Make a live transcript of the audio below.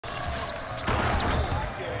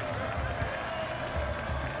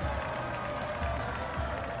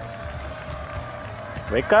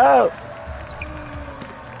Wake up!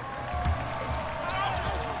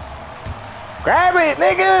 Grab it,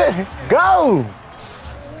 nigga! Go!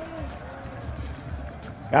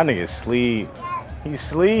 Y'all niggas sleep. He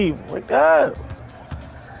sleep. Wake up!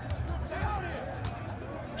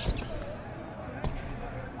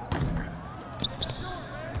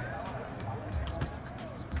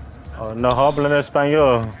 Oh, no hablo en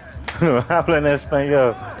español. No hablo en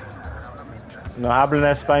español. No hablo en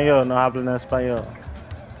español. No hablo en español.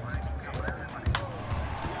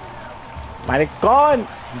 Maricón!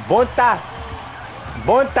 Bota!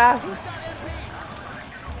 Bota!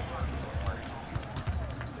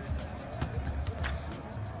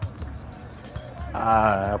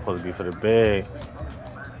 Ah, that's supposed to be for the big.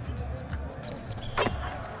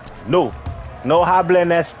 No. No hablo en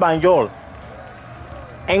español.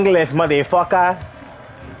 English, motherfucker.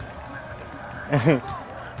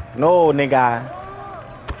 No, nigga.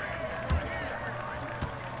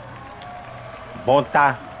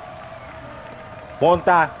 Bonta.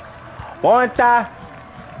 Ponta. Ponta.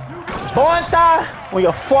 Ponta. On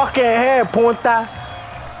your fucking head, Ponta.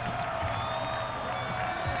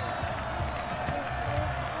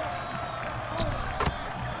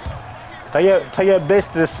 Tell your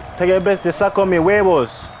bitch to suck on me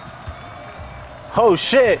huevos. Oh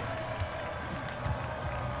shit.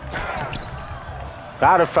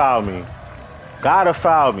 Gotta foul me. Gotta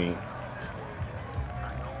foul me.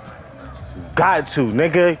 Got to,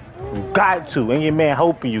 nigga. You got to. And your man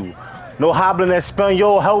helping you. No habla en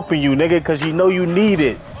español helping you, nigga, because you know you need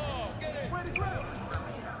it.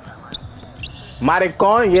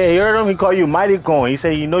 Maricón? Yeah, you heard him? He called you Maricón. He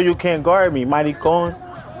said, you know you can't guard me, Maricón.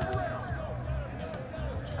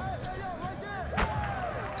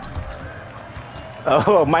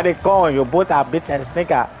 Oh, Maricón, your puta bitch ass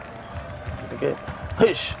nigga. Nigga.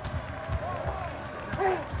 Hush.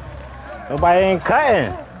 Nobody ain't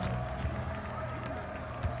cutting.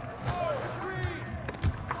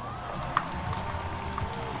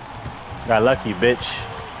 Got lucky, bitch.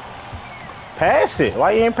 Pass it.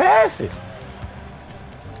 Why you ain't pass it?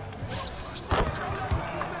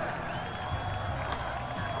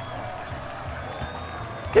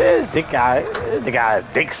 Get this guy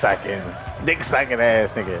dick sucking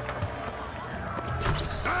ass nigga.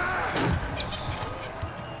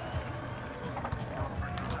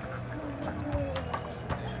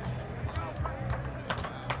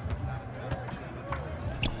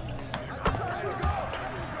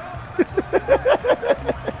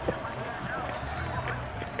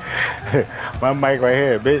 My mic right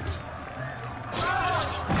here, bitch.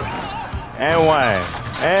 And one.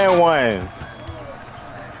 And one.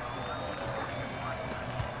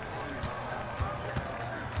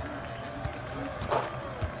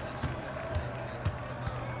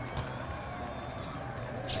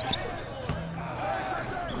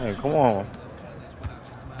 Hey, come on.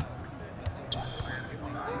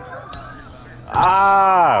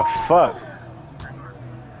 Ah, fuck.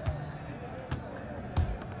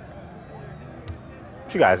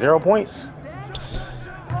 She got 0 points?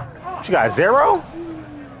 She got 0?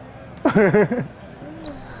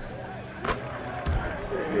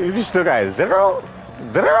 You still got 0?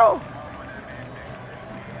 0?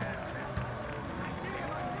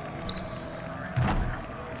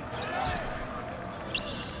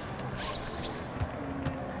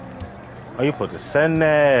 Oh, you supposed to send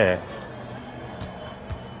that.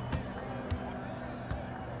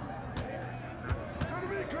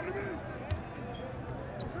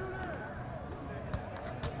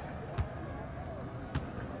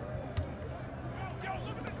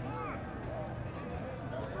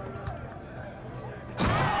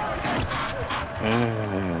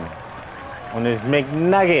 On this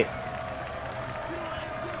McNugget.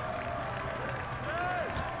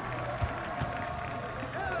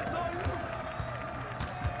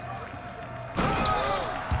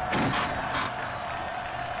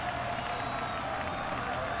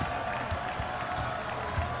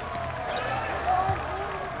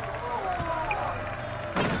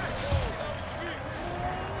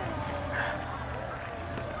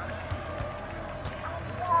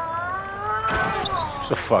 Shut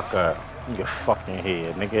the fuck up. In your fucking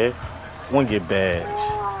head, nigga. Win your badge.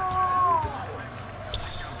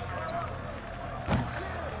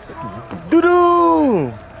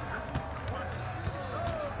 Doo-doo!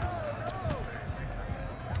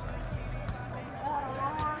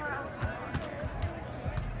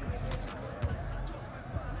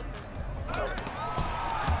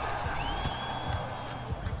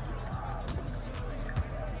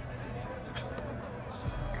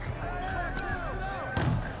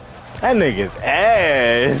 That nigga's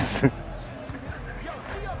ass.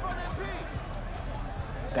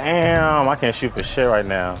 Damn, I can't shoot for shit right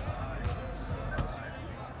now.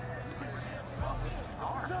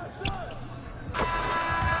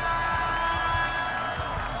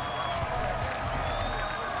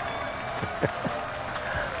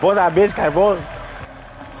 Boy, that bitch guy, boy.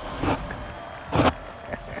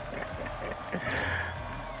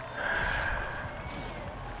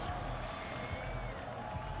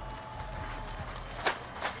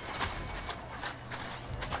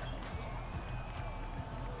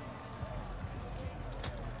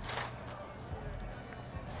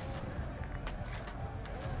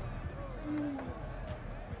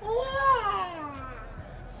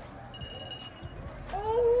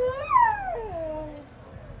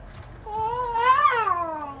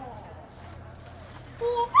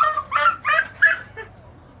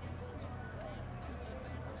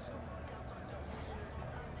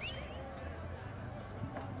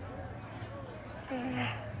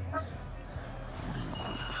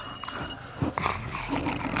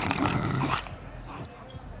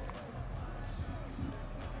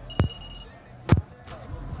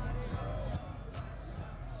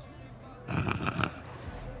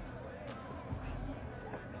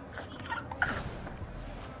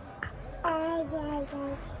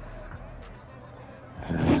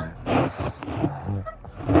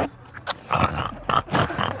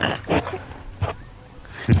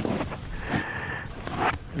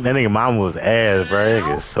 That nigga mama was ass, bro. That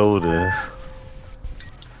nigga sold us.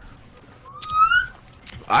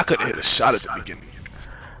 I couldn't hit a shot at the beginning.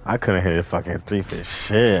 I couldn't hit a fucking 3 for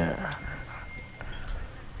shit.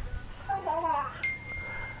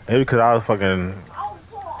 Maybe because I was fucking.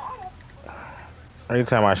 Every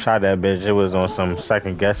time I shot that bitch, it was on some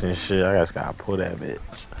second guessing shit. I just gotta pull that bitch.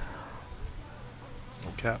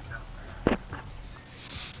 No cap.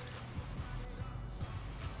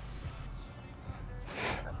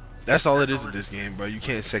 That's all it is in this game, bro. You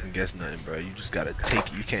can't second guess nothing, bro. You just gotta take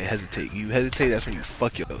it. You can't hesitate. You hesitate, that's when you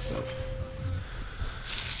fuck yourself.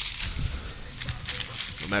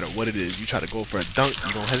 No matter what it is, you try to go for a dunk,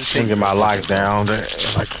 you don't hesitate. Get my lock down.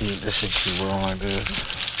 If I keep this shit keep rolling like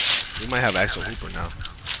this. We might have actual hooper now.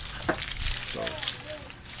 So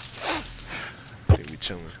I think we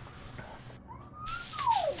chilling.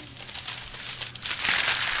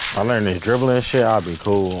 If I learn this dribbling shit, I'll be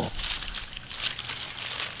cool.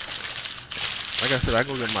 Like I said, I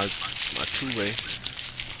go get my two-way.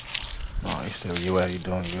 Oh, you still you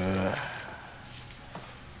doing good.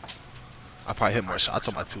 I probably hit more shots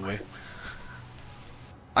on my two-way.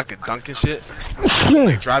 I can dunk and shit.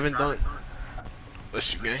 Like driving dunk. Let's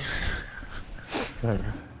shoot, gang.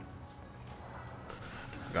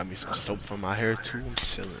 Got me some soap for my hair too. I'm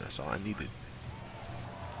chilling. That's all I needed.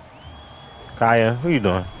 Kaya, who you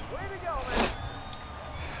doing?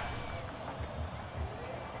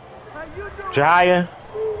 Jaya?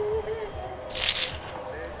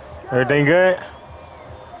 Everything good?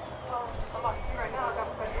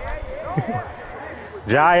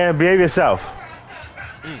 Jaya, behave yourself.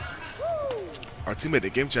 Our teammate, the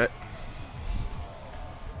game chat.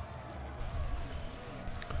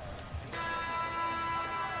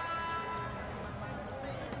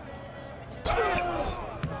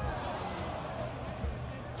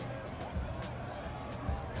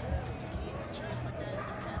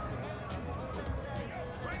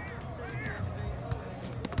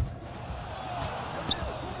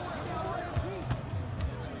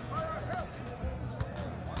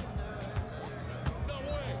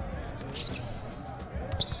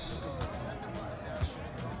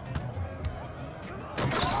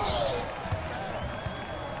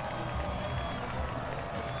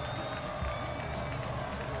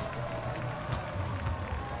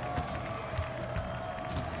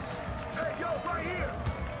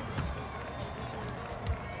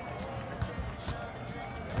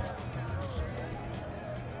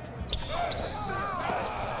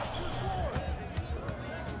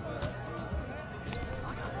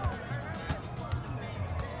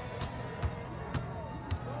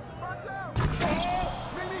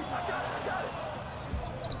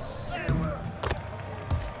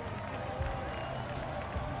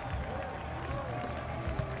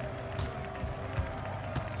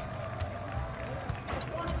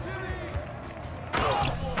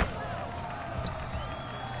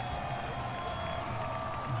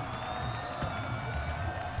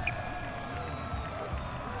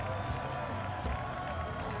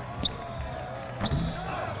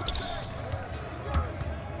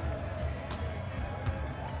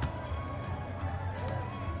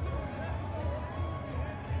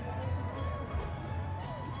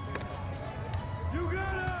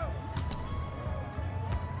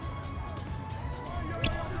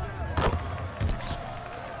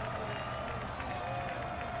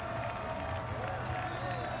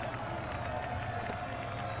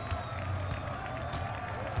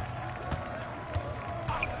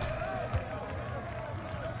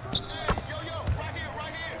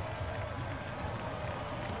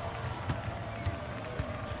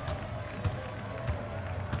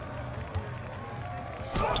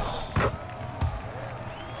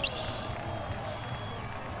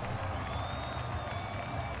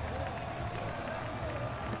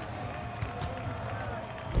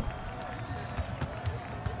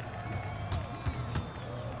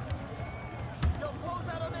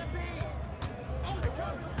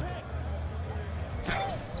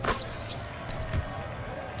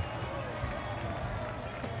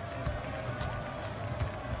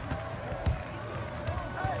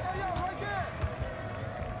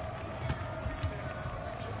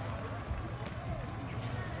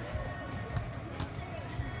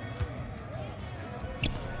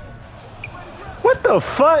 the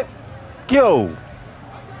fuck? Yo.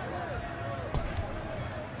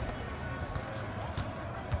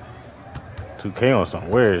 $2K on some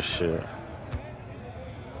weird shit.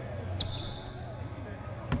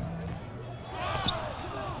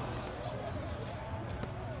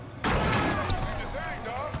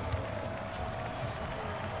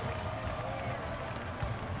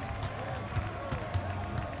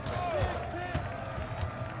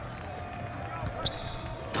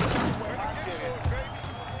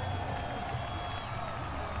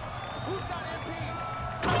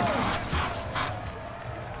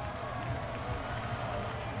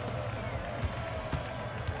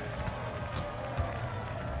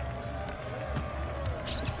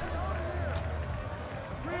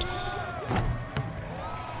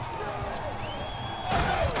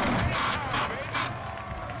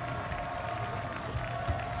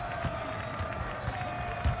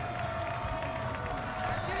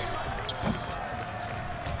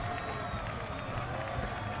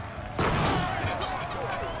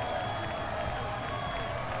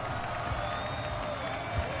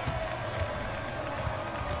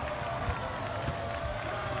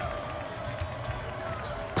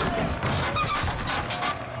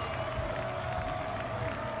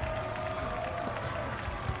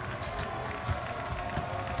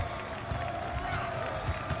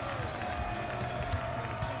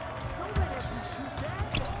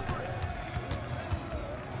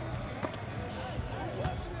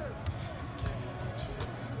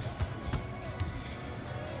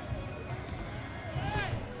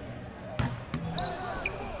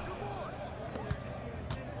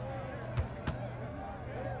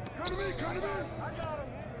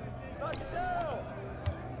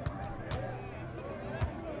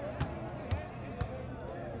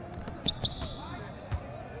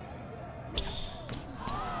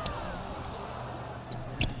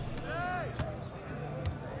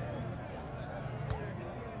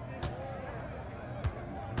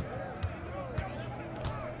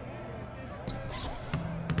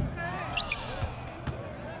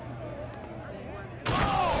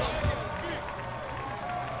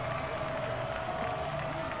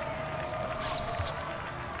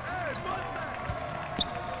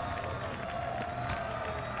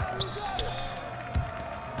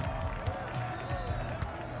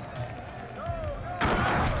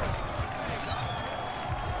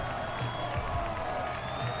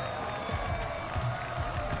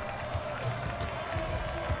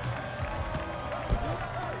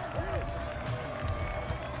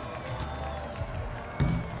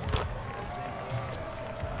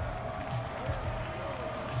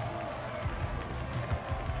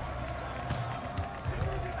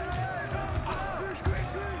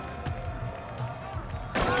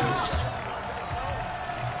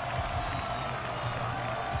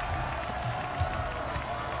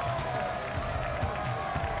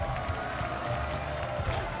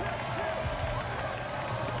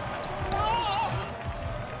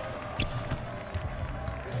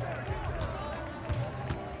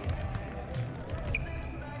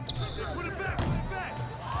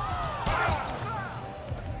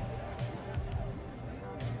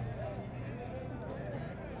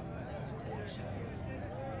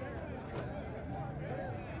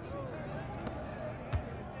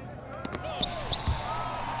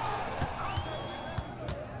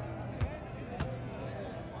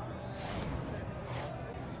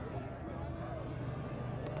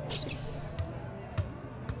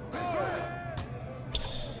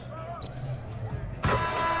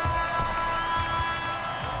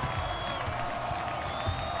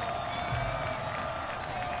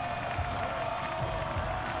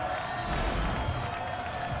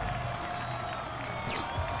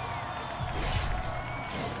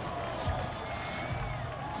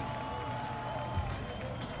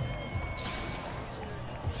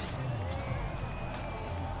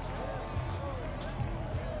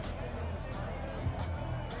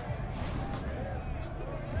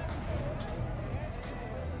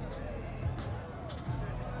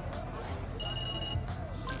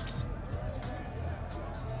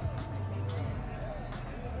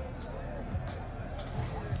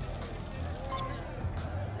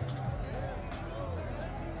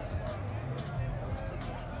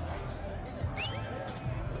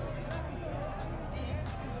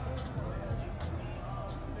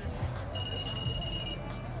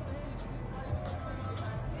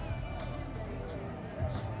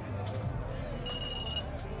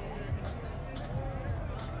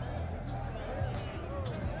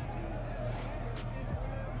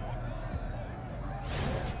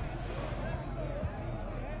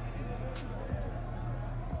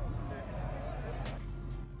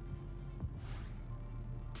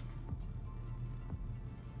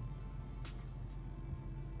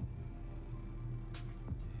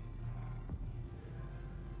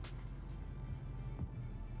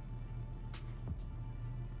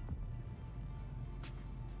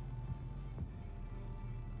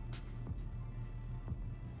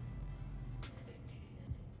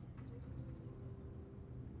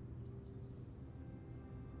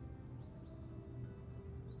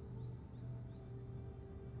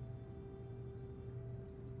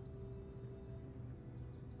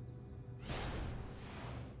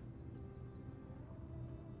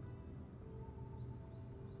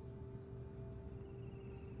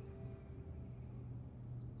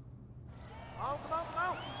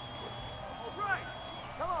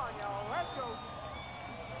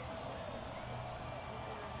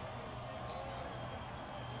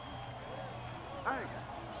 Hey,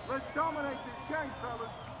 let's dominate this game, fellas.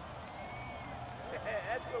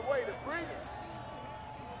 That's the way to bring it.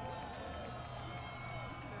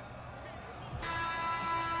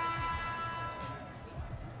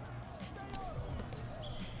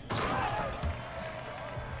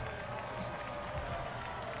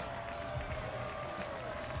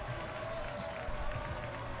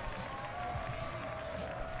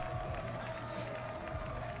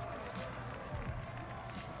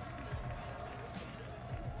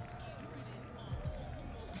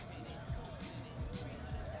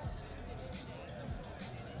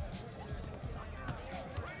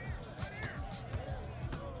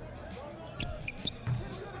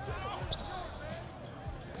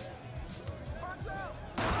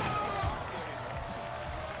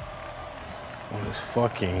 On his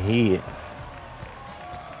fucking head.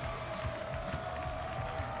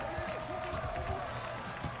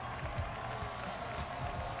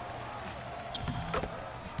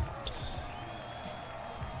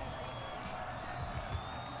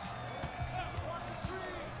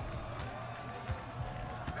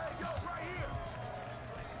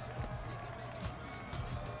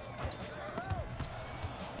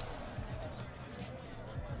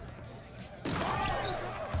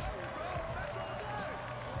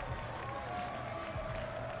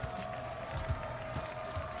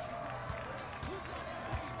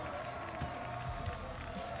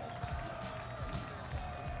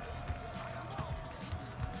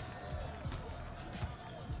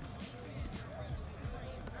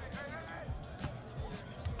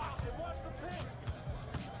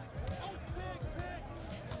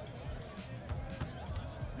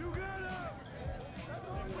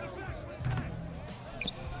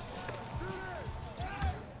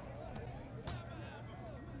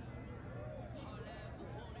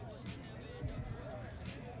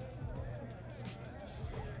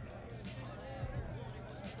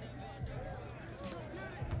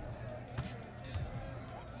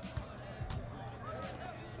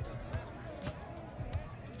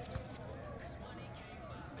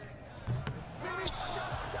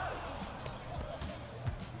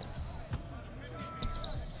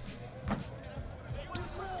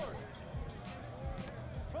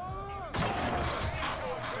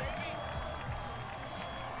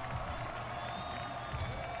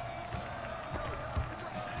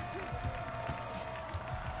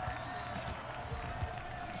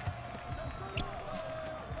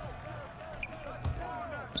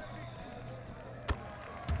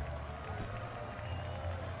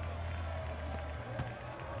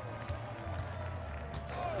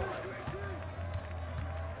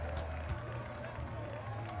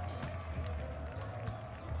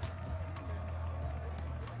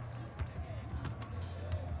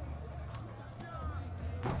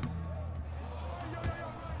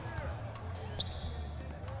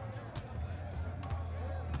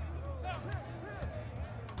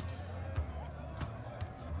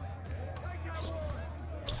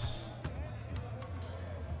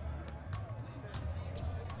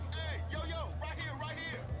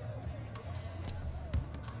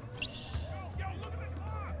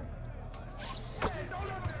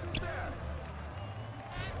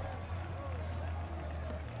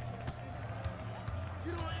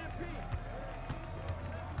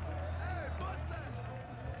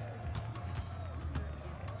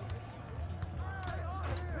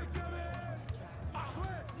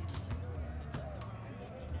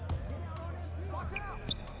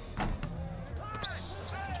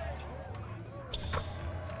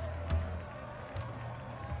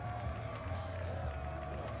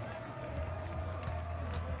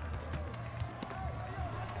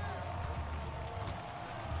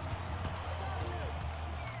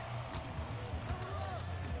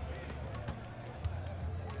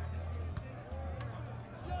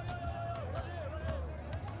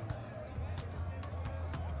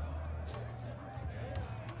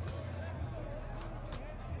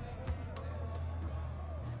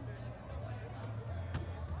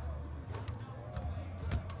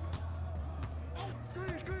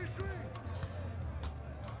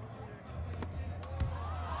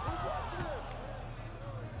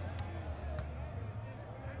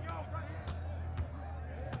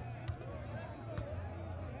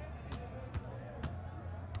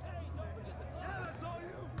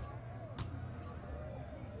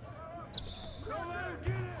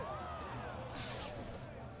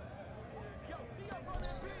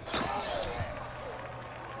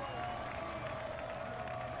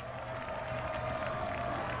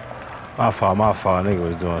 My fault, nigga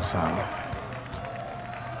was doing something.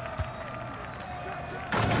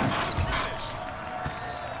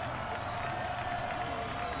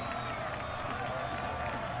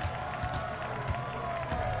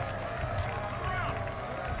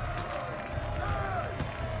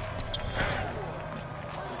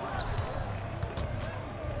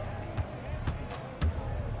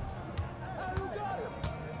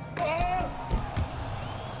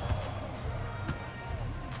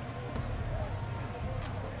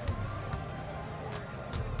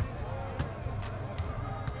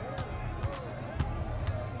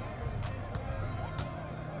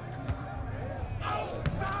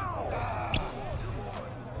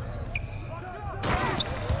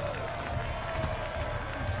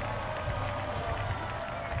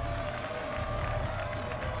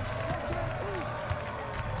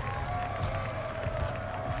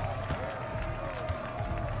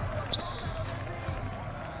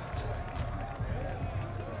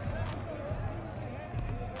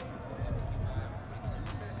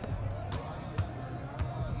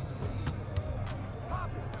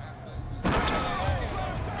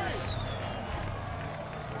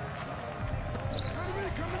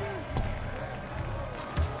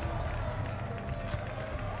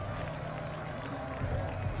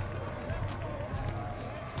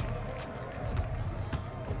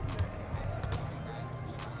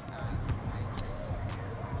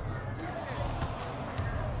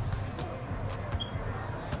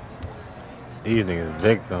 These niggas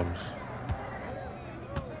victims.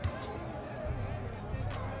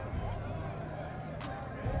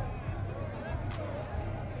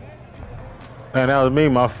 Man, that was me,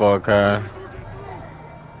 my fault, Kai.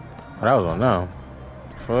 Oh, that was on them.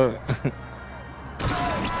 Fuck.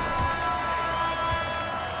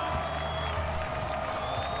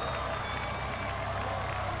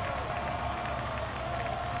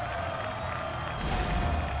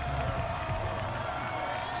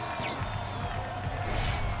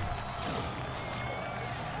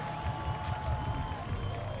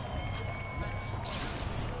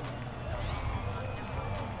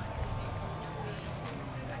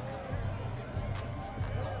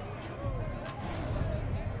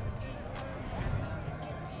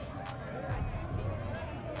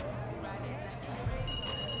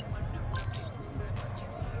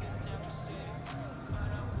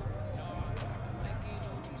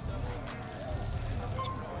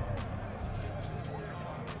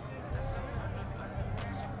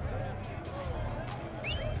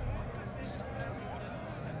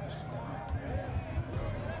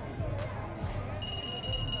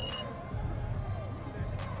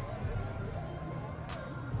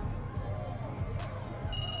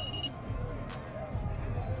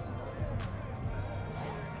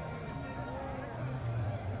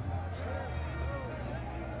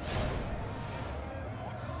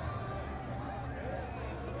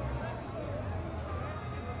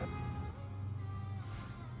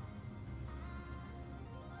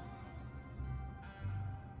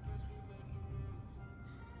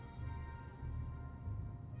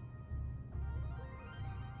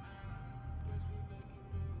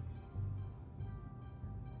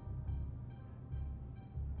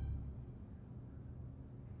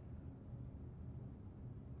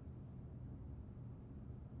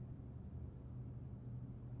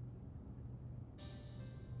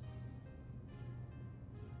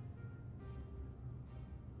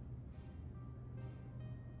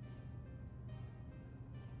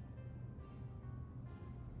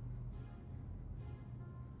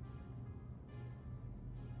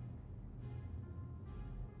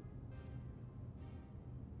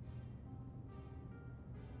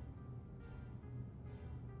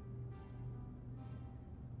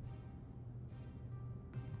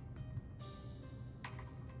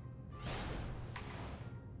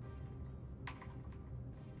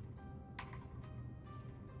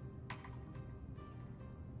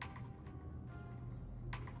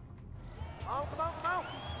 Come on, come on.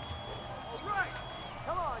 All right.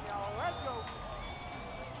 Come on, y'all. Let's go.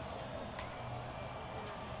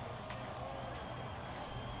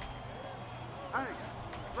 Hey,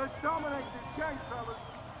 let's dominate this game, fellas.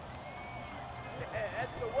 Yeah,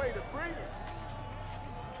 that's the way to bring it.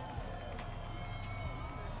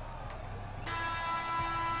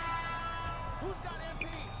 Who's got MP?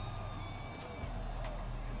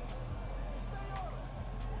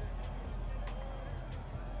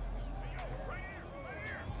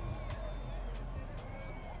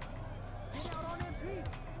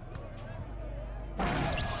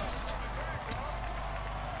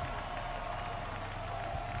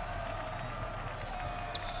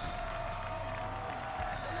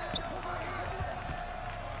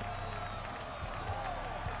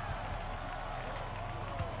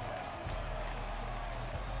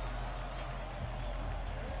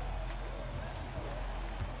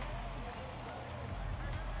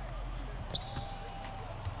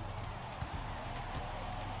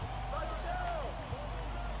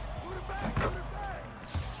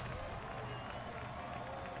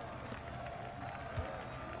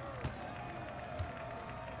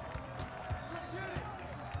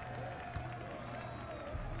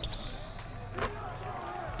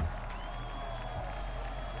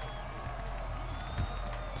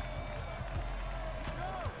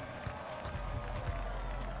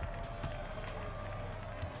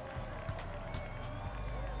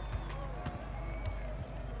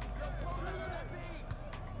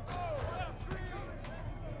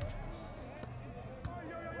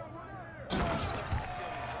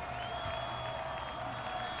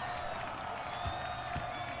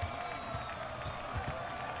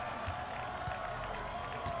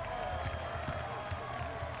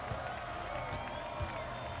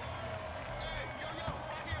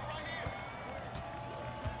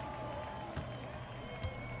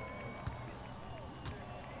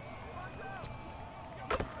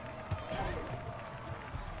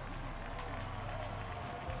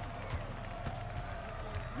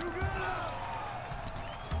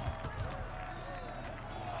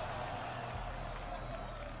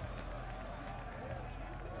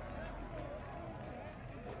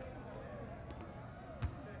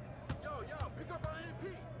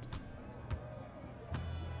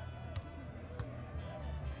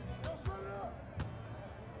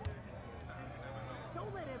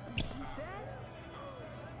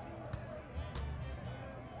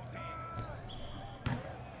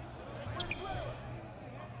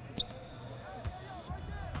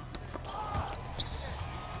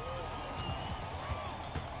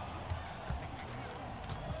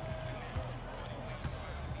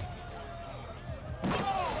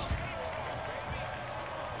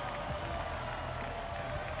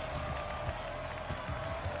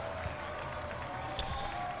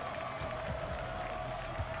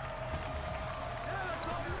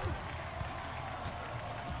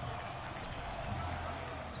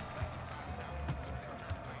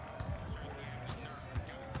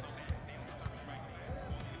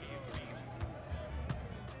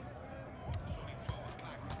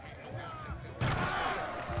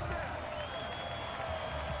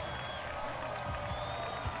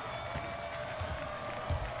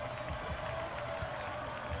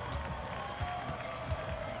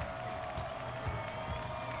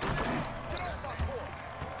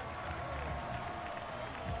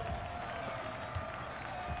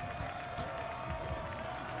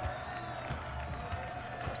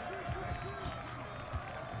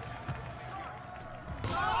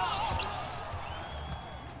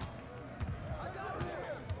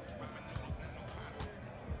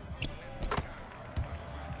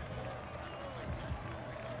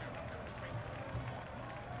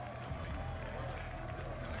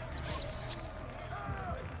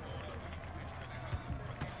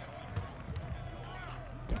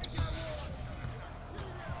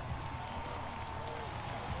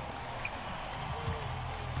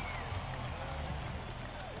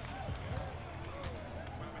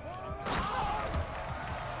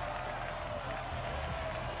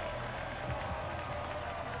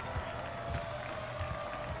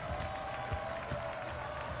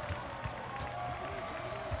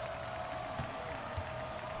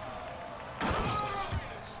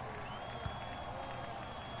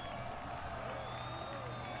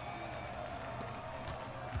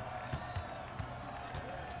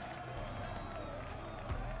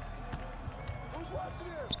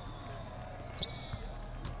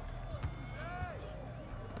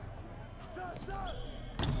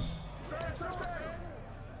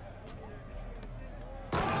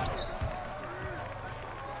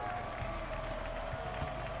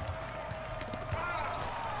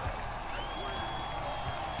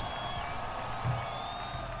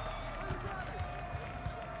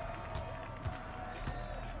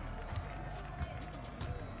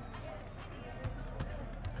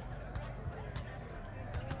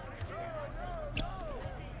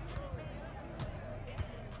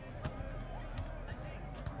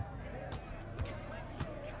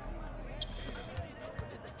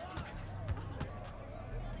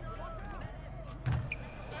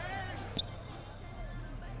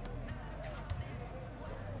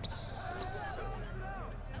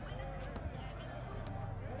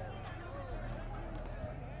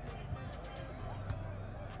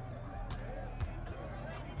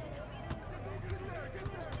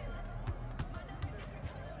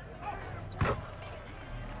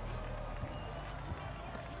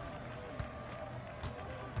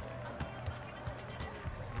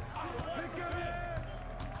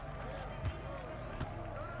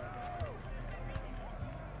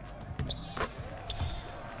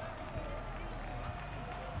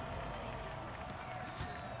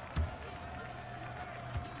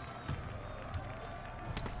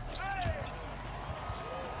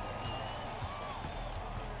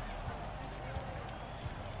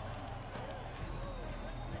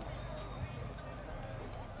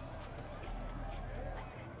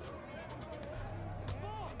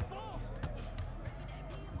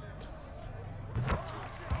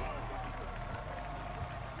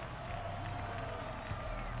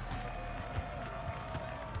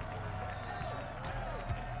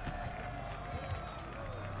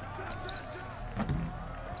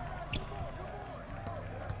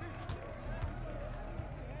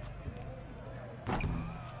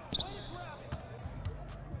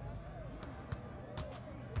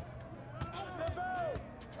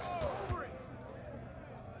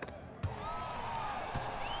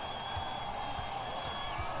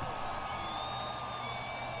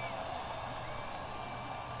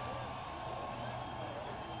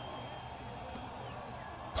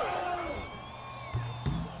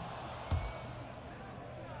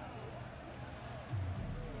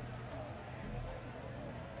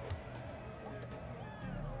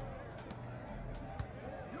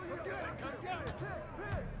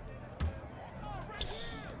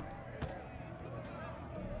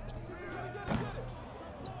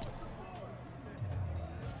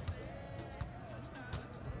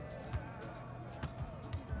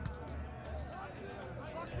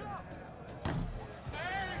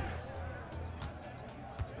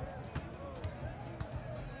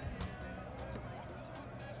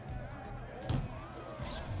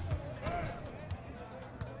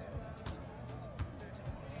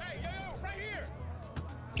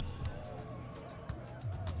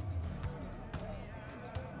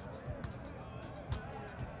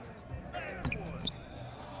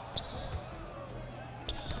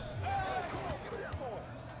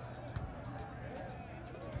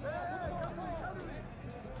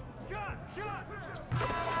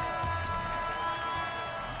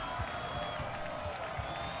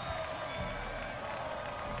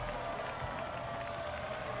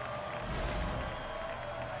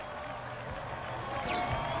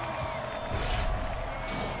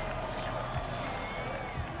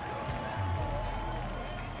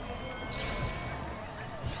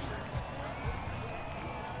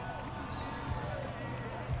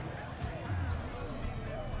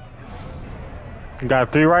 You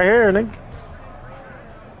got 3 right here, nigga.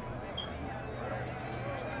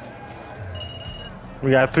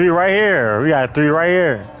 We got 3 right here. We got 3 right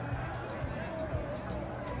here.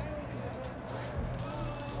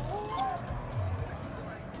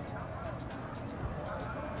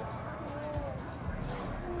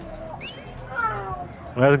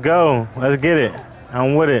 Let's go. Let's get it.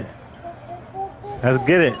 I'm with it. Let's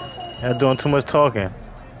get it. Y'all doing too much talking.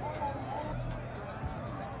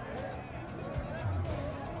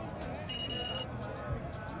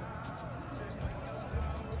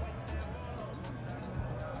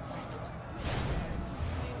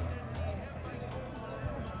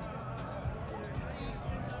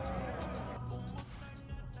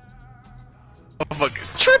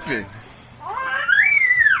 Motherfucker tripping.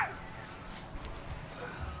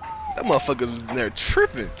 That motherfucker was in there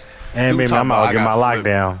tripping. And Dude maybe I'm out get my flipped.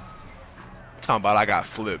 lockdown. Talking about I got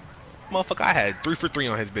flipped. Motherfucker, I had 3 for 3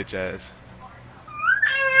 on his bitch ass.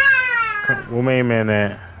 What main man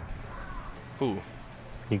at? Who?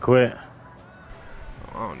 He quit.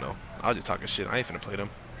 I don't know. I was just talking shit. I ain't finna play them.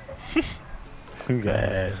 You got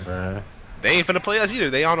ass, man. They ain't finna play us either.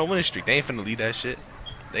 They on a winning streak. They ain't finna lead that shit.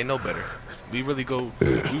 They know better. We really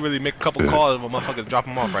make a couple calls and motherfuckers drop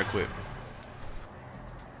them off right quick.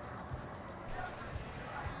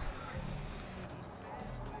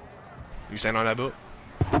 You stand on that boat?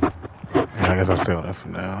 Yeah, I guess I'll stay on that for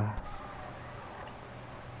now.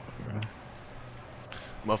 Okay.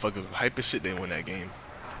 Motherfuckers hype as shit they win that game.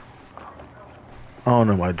 I don't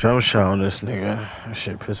know my jump shot on this nigga. That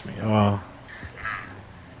shit pissed me off.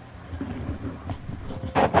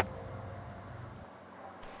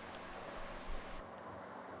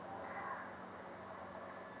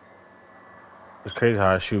 It's crazy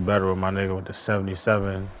how I shoot better with my nigga with the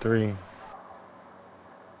 77-3.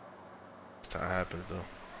 That's how it happens though.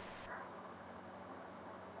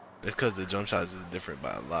 It's cause the jump shots is different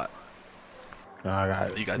by a lot. I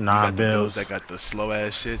got You got nine the builds bills. that got the slow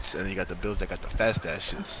ass shits, and you got the builds that got the fast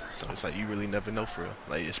ass shits. So it's like you really never know for real.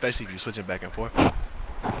 Like especially if you're switching back and forth.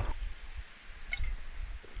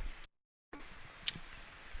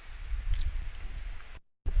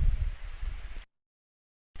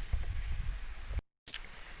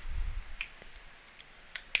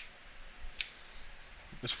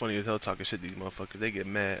 It's funny as hell talking shit. These motherfuckers, they get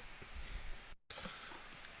mad.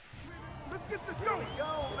 Let's get this going.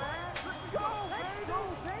 Go, man. Let's go,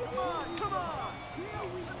 man. Come on, come on. Here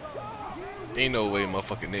we go. Ain't no way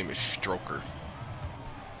motherfucking name is Stroker.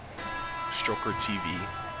 Stroker TV.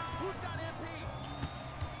 Who's got MP?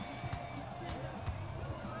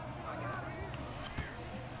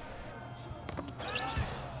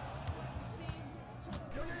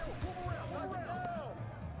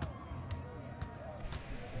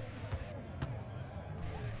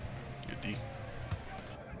 Good D.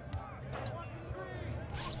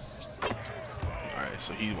 Alright,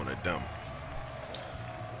 so he one of them.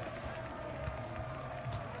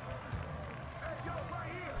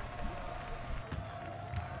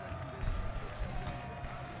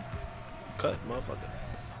 Cut, motherfucker.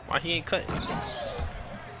 Why he ain't cutting?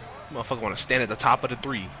 Motherfucker wanna stand at the top of the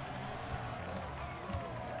three.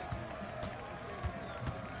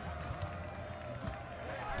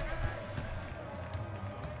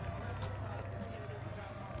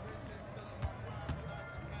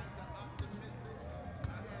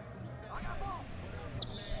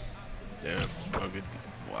 Damn, oh, good.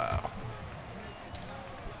 Wow.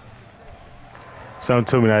 Something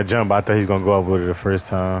told me that jump, I thought he was gonna go up with it the first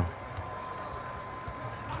time.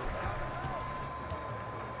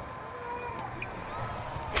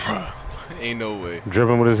 Ain't no way.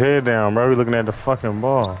 Dripping with his head down, bro. He looking at the fucking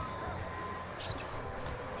ball.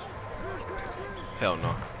 Hell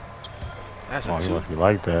no. That's Oh, a he two. must be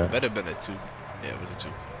like that. Better been a two. Yeah, it was a two.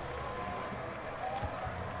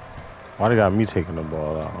 Why they got me taking the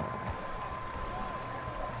ball out?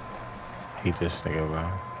 Hate this nigga,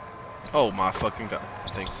 man. Oh my fucking god.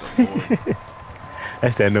 Thank the Lord.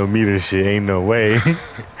 That's that no meter shit. Ain't no way.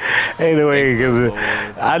 Ain't no way. Thank the Cause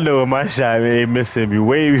Lord. I know my shot they missing me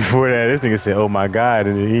way before that. This nigga said, "Oh my god,"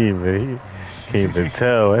 and he can't even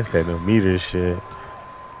tell. That's that no meter shit.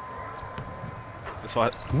 That's why.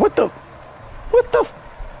 What the?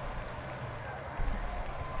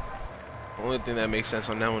 Only thing that makes sense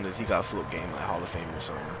on that one is he got flip game like Hall of Fame or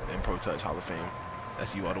something. And Pro Touch Hall of Fame.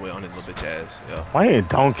 That's you all the way on his little bitch ass. Yeah. Why he ain't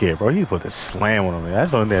dunk it, bro? He's supposed to slam one on me. That's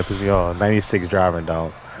the only thing that pisses me off. 96 driving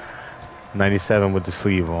dunk. 97 with the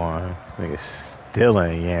sleeve on. Nigga still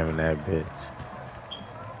ain't yamming that bitch.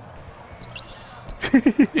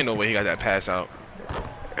 Ain't no way he got that pass out.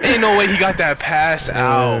 Ain't no way he got that pass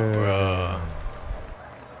out, bruh.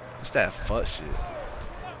 What's that fuck shit?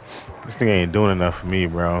 This nigga ain't doing enough for me,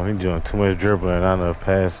 bro. He doing too much dribbling and not enough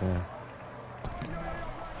passing.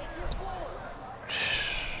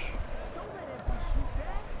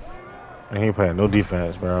 He ain't playing no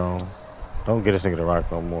defense, bro. Don't get this nigga the rock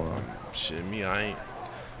no more. Shit, me, I ain't.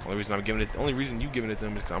 Only reason you giving it to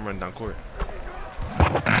him is because I'm running down court.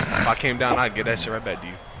 If I came down, I'd get that shit right back to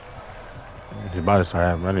you. He's about to start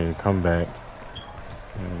having money to come back.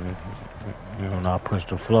 He will not push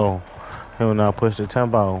the flow. He will not push the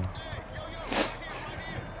tempo.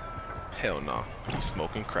 Hell no. He's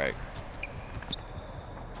smoking crack.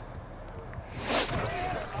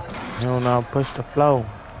 He will not push the flow.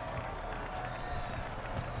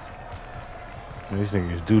 This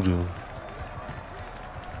nigga is doo-doo.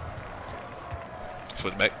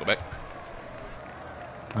 Switch back, go back.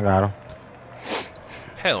 I got him.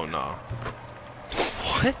 Hell no.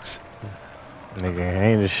 What? Nigga,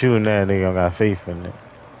 ain't just shooting that, nigga. I got faith in it.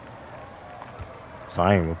 So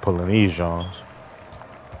I ain't even pulling these Johns.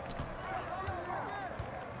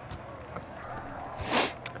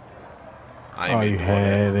 I ain't Oh, mean you to do all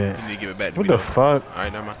had that. it. You need to give it back to What me the though. fuck?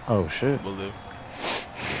 Alright, never mind. Oh shit. We'll live.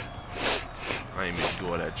 I ain't mean to do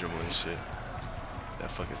all that dribbling shit.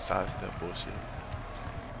 That fucking sidestep bullshit.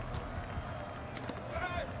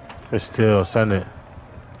 It's still send it.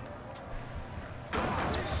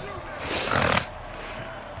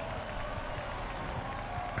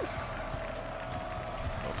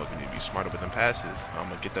 Motherfucker need to be smarter with them passes. I'm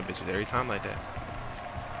gonna get them bitches every time like that.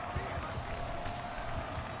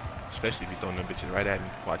 Especially if you throwing them bitches right at me.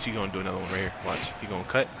 Watch, he gonna do another one right here. Watch, he gonna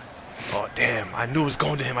cut. Oh damn, I knew it was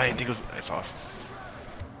going to him. I didn't think it was. It's off.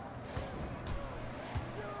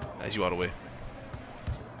 That's you all the way.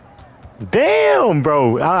 Damn,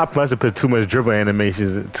 bro. I must have put too much dribble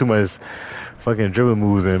animations, too much fucking dribble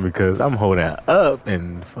moves in because I'm holding up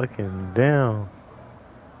and fucking down.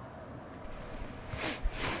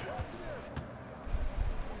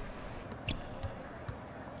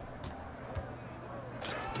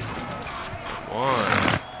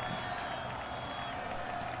 One.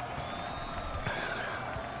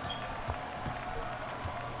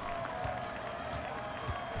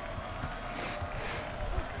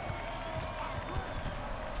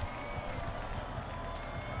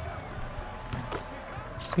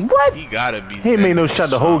 What? He gotta be. He didn't make no thin shot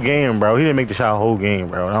the or whole something. game, bro. He didn't make the shot the whole game,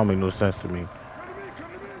 bro. That don't make no sense to me.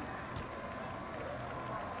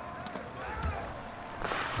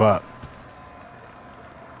 Fuck.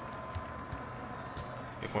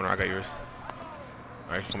 Hey, corner, I got yours.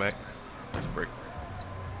 Alright, come back. Break.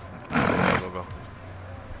 Go, go.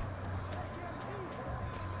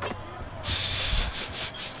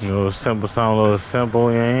 You know, simple sound a little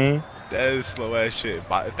simple, you ain't? That is slow ass shit.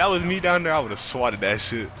 But if that was me down there, I would have swatted that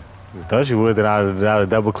shit. I thought you would, that I would have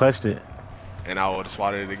double clutched it. And I would have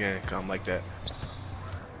swatted it again, cause I'm like that.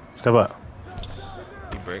 Step up.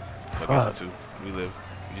 You break. But Fuck. that's a two. We live.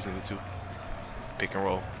 We just need a two. Pick and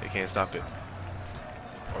roll. They can't stop it.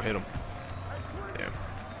 Or hit them. Damn.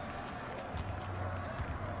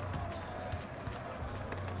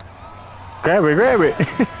 Grab it, grab it.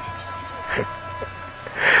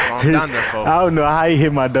 So I'm down there, folks. I don't know how you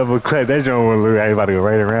hit my double clutch. That joint will look like it's about to go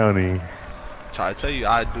right around him. Try to tell you,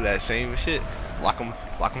 I do that same shit. Lock them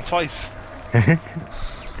twice. That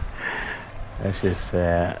shit's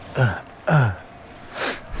sad.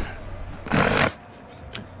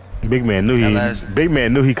 Big man knew Big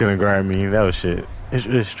man knew he couldn't guard me. That was shit.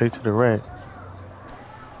 It's straight to the right.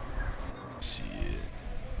 Shit.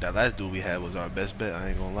 That last dude we had was our best bet. I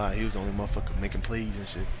ain't gonna lie. He was the only motherfucker making plays and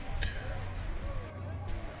shit.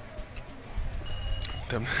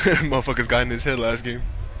 Them motherfuckers got in his head last game.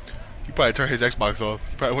 He probably turned his Xbox off.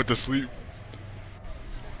 He probably went to sleep.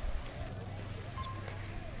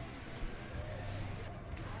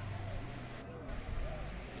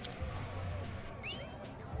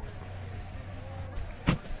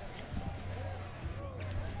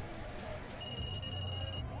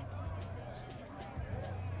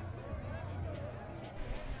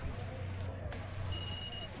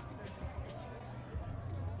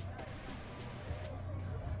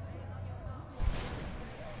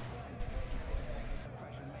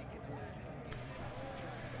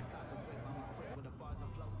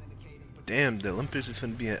 Damn, the Olympics is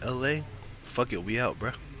gonna be in LA. Fuck it, we out,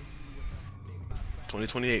 bruh.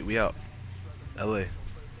 2028, we out. LA.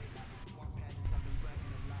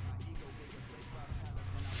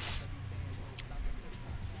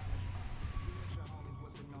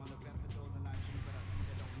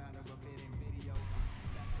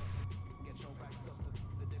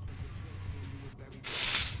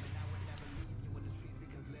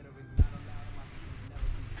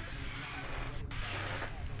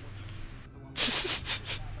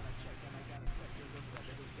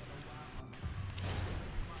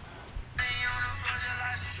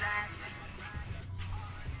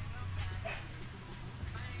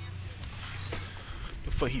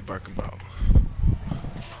 The fuck he barking about?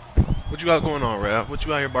 What you got going on, Rap? What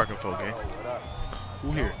you out here barking for, gang?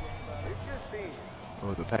 Who here?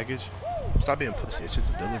 Oh, the package? Stop being pussy. It's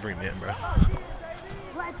just a delivery man, bro.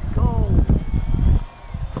 Let's go.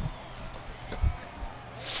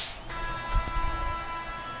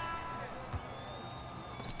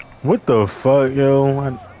 What the fuck,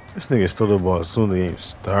 yo? This nigga stole the ball as soon as the game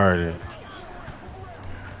started.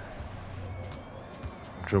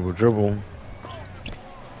 Dribble, dribble.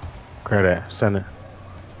 Grab that, send it.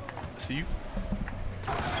 See you?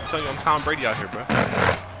 I'm telling you, I'm Tom Brady out here, bro.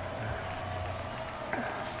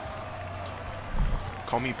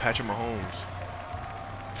 Call me Patrick Mahomes.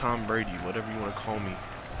 Tom Brady, whatever you want to call me.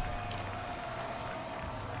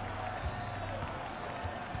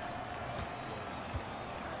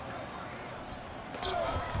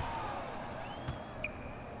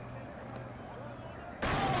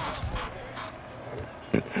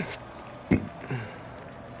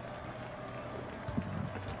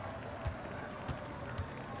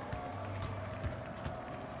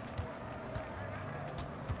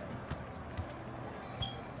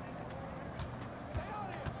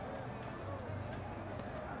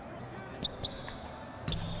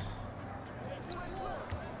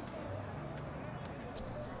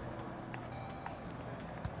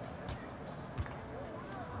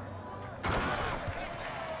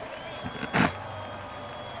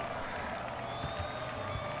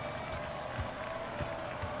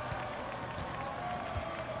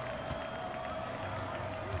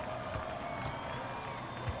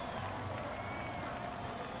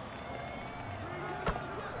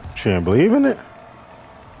 She didn't believe in it?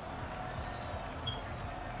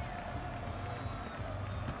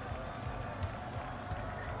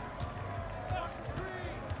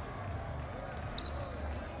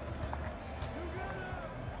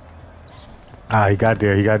 Ah, he got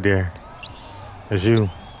there, he got there. It's you.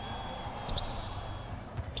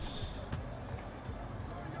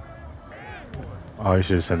 Oh, you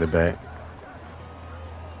should have sent it back.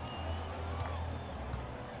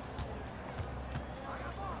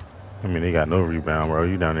 I mean, they got no rebound, bro.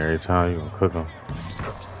 You down there every time, you gonna cook them.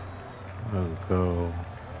 Let's go.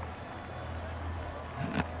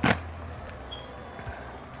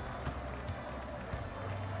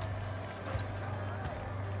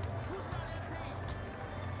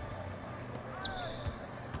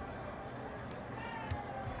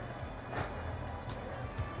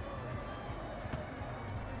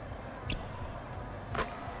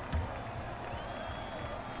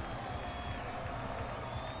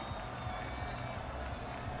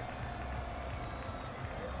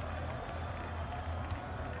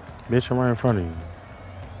 Bitch, I'm right in front of you.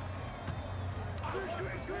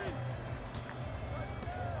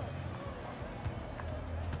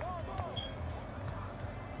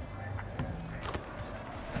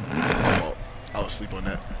 Oh, I was asleep on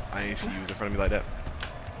that. I ain't see you was in front of me like that.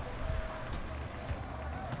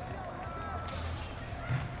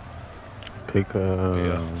 Pick up.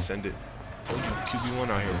 Yeah, send it. Told you, QB1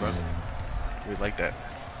 out here, bro. We like that.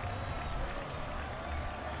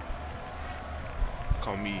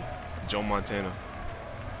 Call me Joe Montana.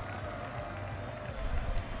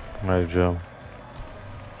 Alright, Joe.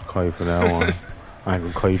 Call you for that one. I ain't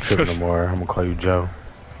gonna call you Trip no more. I'm gonna call you Joe.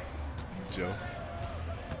 Joe.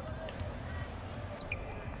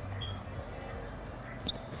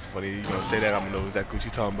 Funny you gonna say that, I'm gonna know exactly what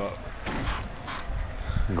you talking about.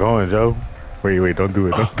 I'm going, Joe. Wait, don't do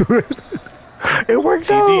it, don't do it. It worked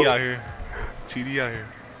TD out. out here. TD out here.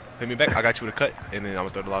 Hit me back, I got you with a cut, and then I'm gonna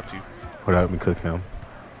throw the lob to you. Hold up, let me cook him.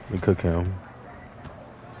 Let me cook him.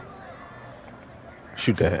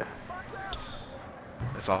 Shoot that.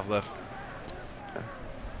 That's off left.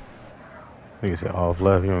 Nigga said off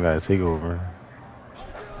left, you don't gotta take over.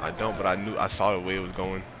 I don't, but I saw the way it was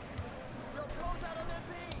going.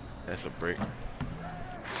 That's a break.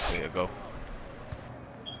 There you go.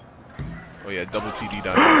 Oh yeah, double TD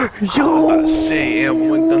down there. Yo! I was about to say,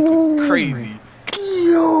 M1 dunk was crazy.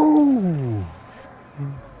 Yo!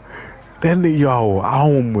 That nigga, yo, I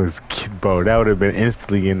almost, bro, that would have been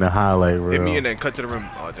instantly in the highlight reel. Hit me and then cut to the rim.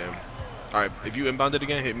 Oh damn. Alright, if you inbound it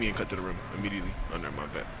again, hit me and cut to the rim immediately. Oh, never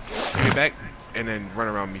mind, bet. Hit me back and then run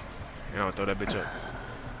around me. And I'll throw that bitch up.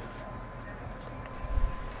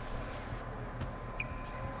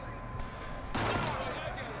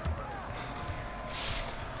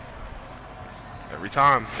 Every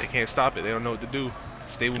time, they can't stop it. They don't know what to do.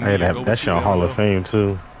 Stay with me. Hey, or go that with shit you, on they Hall don't of know. Fame,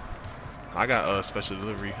 too. I got special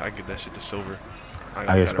delivery. I can get that shit to silver. I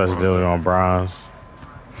got get special delivery on bronze.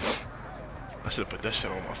 I should have put that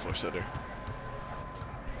shit on my floor setter.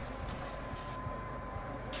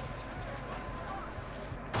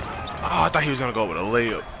 Oh, I thought he was gonna go with a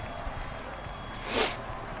layup.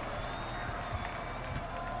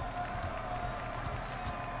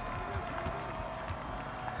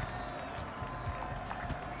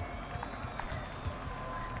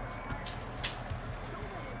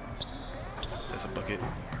 That's a bucket.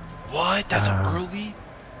 What? That's a early?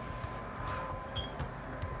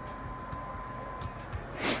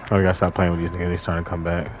 Oh, we gotta stop playing with these niggas. They starting to come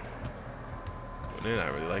back. Well, they're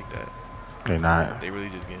not really like that. They not They really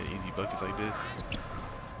just getting easy buckets like this.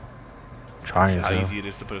 trying How to. easy it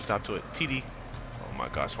is to put a stop to it. TD. Oh my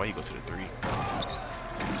gosh, why you go to the 3?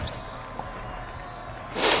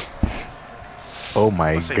 Oh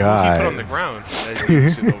my I say, god. He put on the ground. That's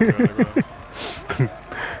sitting over on the ground.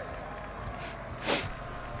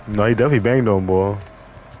 No, he definitely banged on boy.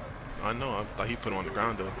 I know, I thought he put him on the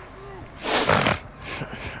ground though.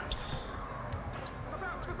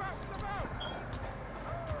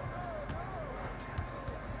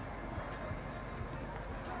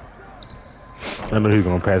 I know he's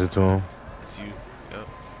gonna pass it to him. It's you. Yep.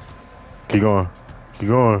 Keep going. Keep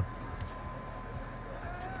going.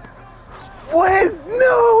 What?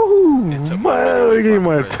 No! Into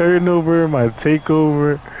My turnover, my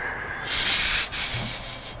takeover.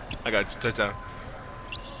 I got you. Touchdown.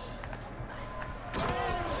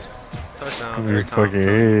 Touchdown every time. Fucking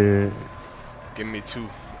head. Give me 2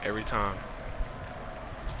 every time.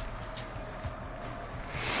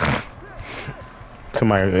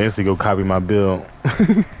 Somebody instantly go copy my build.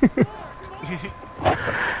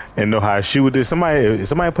 And know how to shoot with this. If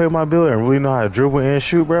somebody play with my build and really know how to dribble and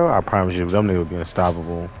shoot, bro, I promise you, them niggas will be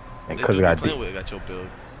unstoppable. And They cause do I playing with got your build.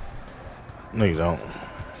 No, you don't.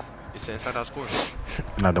 It's an inside out score.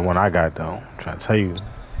 Not the one I got though. I'm trying to tell you.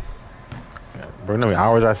 Yeah, bro, you know how many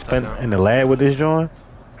hours I spent Touchdown. in the lab with this joint?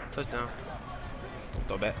 Touchdown.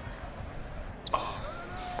 Throw back.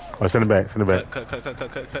 Oh, send it back. Send it back. Cut.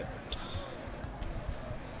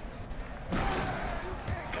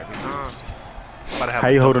 Every time. About to have How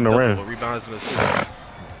a you holding the double rim? with rebounds and assists.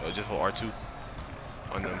 Just hold R2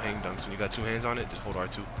 on them hang dunks. When you got 2 hands on it, just hold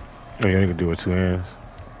R2. No, you ain't gonna do it with 2 hands.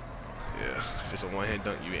 Yeah, if it's a 1-hand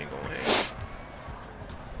dunk, you ain't gonna hang.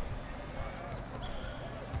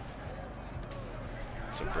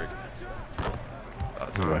 It's a break.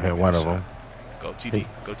 You gonna hit one of them. Go TD.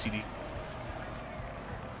 Go TD.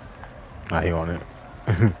 Nah, he on it.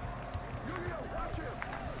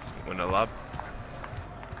 Win the lob.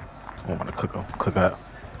 I want to cook up.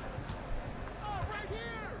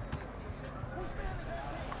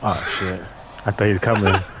 Oh shit! I thought he was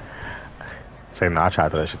coming. Say no, I tried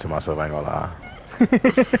to do that shit to myself. I ain't gonna lie.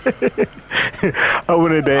 I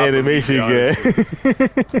wanted that animation again.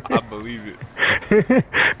 I believe it.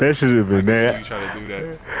 That should have been that. You trying to do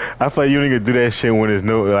that? I feel like you ain't gonna do that shit when there's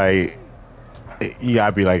no like. You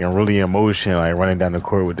gotta be like in really emotion, like running down the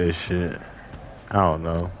court with that shit. I don't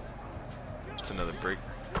know. It's another break.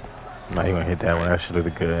 Nah, he gonna hit that one. That shit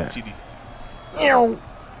look good. TD. Oh.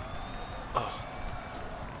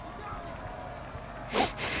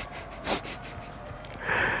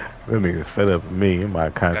 Them niggas fed up with me. My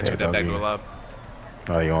contact. Got you that back door lob.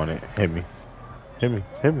 Oh, you on it? Hit me. Hit me.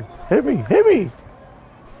 Hit me. Hit me. Hit me.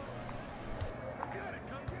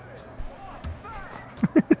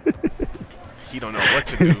 He don't know what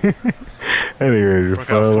to do. That nigga ready to Broke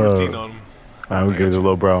fall out 14 out. on him. I'm gonna get a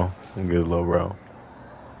little bro. I'm gonna get a little bro.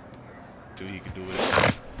 See what he can do with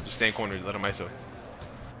it. Just stay in corner. Let him ISO.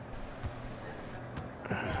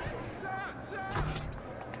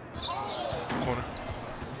 Corner.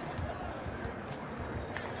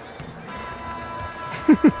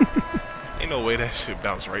 Ain't no way that shit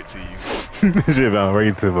bounced right to you. This shit about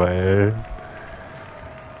right to my head.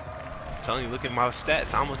 I'm telling you, look at my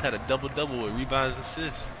stats. I almost had a double-double with rebounds and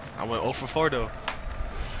assists. I went 0 for 4 though.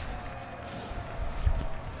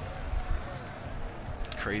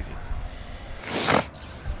 Crazy.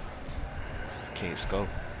 Can't scope.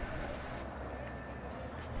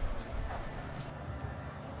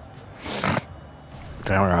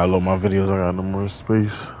 Damn, I gotta load my videos. I got no more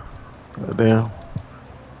space. Damn.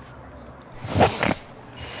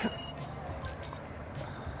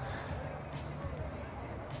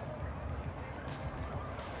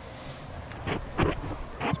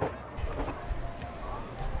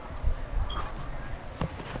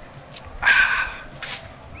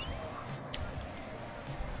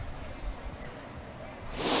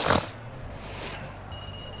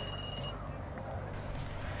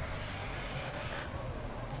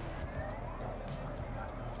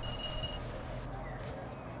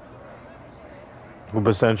 What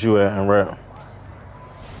percent you at in rap?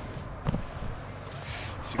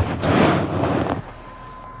 62.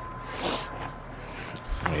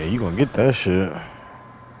 Yeah, you gonna get that shit.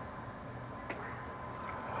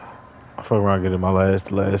 I fuck around getting my last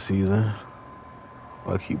season.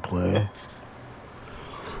 I keep playing.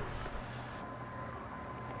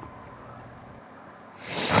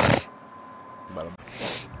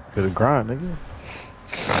 Get a grind, nigga.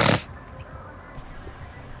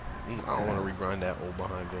 I don't want to regrind that old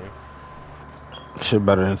behind game. Shit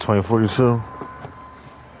better than 2042.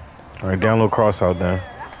 Alright, download cross out there.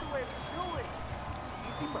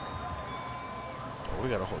 Oh, we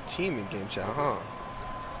got a whole team in game chat, huh?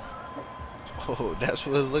 Oh, that's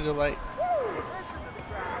what it's looking like.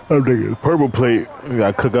 I'm thinking purple plate. We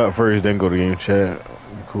gotta cook up first, then go to game chat.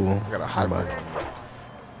 Cool. I got a hybrid on me.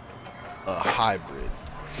 A hybrid.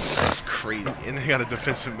 That's crazy. And they got a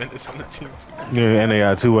defensive menace on the team too. Yeah, and they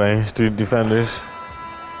got 2-way, 3 defenders.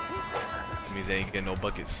 That means they ain't getting no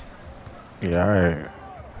buckets. Yeah, alright.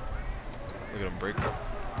 Look at them break.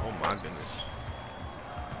 Oh my goodness.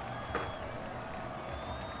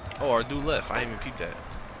 Oh, our dude left. I didn't even peep that.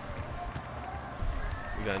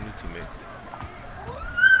 We got a new teammate.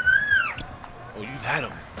 Oh, you had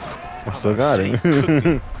him. I still got He it. cooked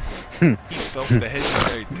me. He fell for the hezzy and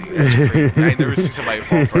everything. That's crazy. I ain't never seen somebody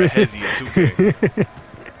fall for a hezzy in 2K.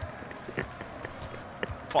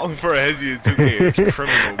 Falling for a hezzy in 2K is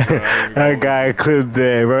criminal, bro. That guy clipped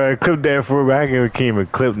that, bro. Clipped that for me. I can't even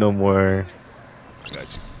clip no more.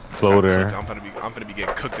 Got you. Floater. I'm gonna be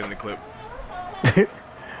getting cooked in the clip.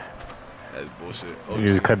 That's bullshit. Oh, You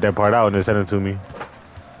just cut that part out and then send it to me.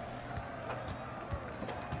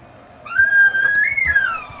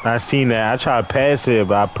 I seen that. I tried to pass it,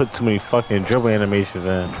 but I put too many fucking dribble animations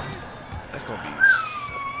in. That's gonna be. Oh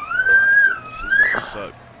my goodness, it's gonna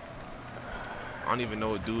suck. I don't even know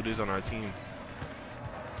what dude is on our team.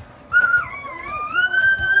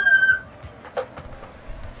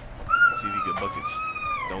 See if he get buckets.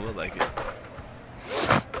 Don't look like it.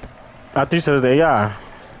 I think so. The AI.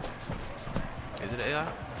 Is it AI?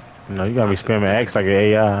 No, you gotta be spamming X like an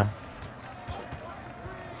AI.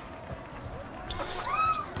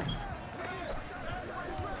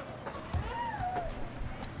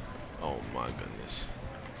 Oh my goodness.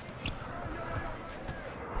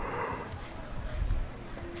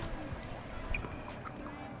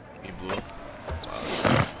 He blew up.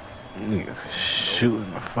 Niggas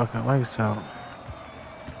shooting the fucking lights out.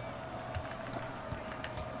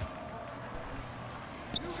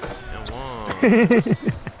 And one.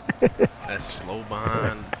 That's slow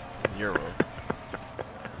behind Euro.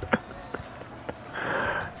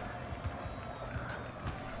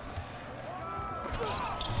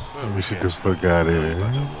 Let me get the fuck out of here.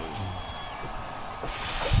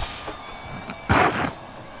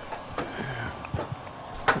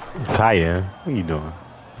 Kaya, what you doing?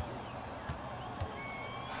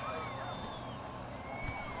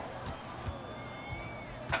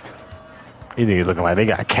 These niggas looking like they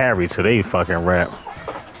got carry to they fucking rap.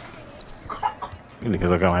 These niggas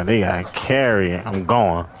looking like they got carry. I'm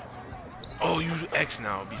going. Oh, you X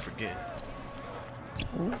now. Be forgetting.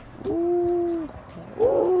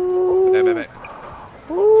 Back.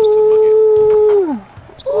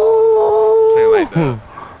 Playing like the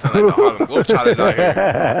Harlem Globetrotters out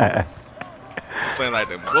here. Playing like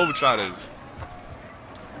the Globetrotters.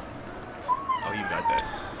 Oh, you got that.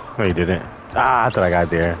 No, you didn't. Ah, I thought I got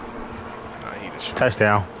there. Nah, he the shooter.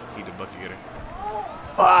 Touchdown. He the bucket getter.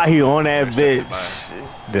 Ah, he on that bitch.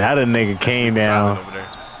 The other nigga came down. Over there.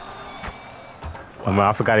 I mean,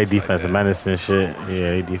 I forgot he It's like defensive that. medicine shit.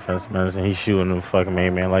 Yeah, he defensive medicine. He shooting the fucking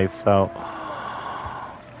main man lights out.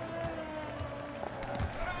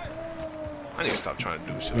 I need to stop trying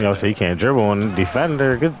to do shit. You know, like so he can't dribble on the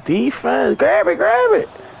defender. Good defense. Grab it, grab it.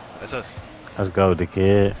 that. That's us. Let's go, the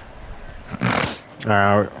kid.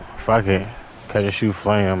 Alright, fuck it. Catch and shoot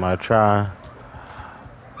flame. I try.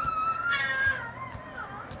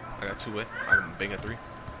 I got 2-way. I can bang a 3.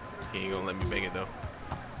 He ain't gonna let me bang it though.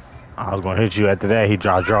 I was gonna hit you after that. He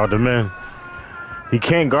draw them in. He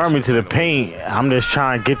can't guard me to the paint. I'm just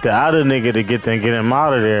trying to get the other nigga to get him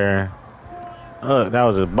out of there. Look, that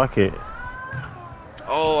was a bucket.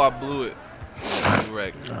 Oh, I blew it.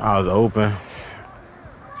 Correct. I was open.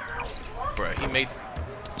 Bruh, he made.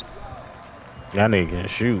 That nigga can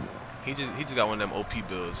shoot. He just got one of them OP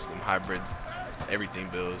bills, them hybrid everything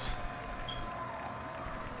bills.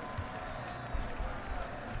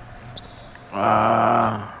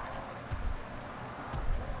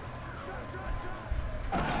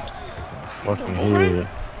 Fucking head.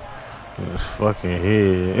 It was fucking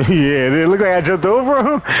head. Yeah, it looked like I jumped over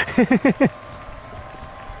him.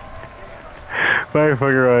 Like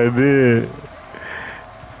fucking right there.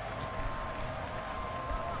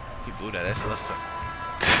 He blew that. That's left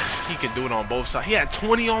side. He can do it on both sides. He had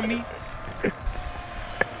 20 on me.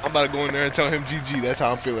 I'm about to go in there and tell him GG. That's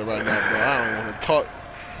how I'm feeling right now, bro. I don't want to talk.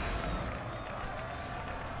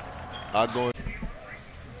 I'll go in.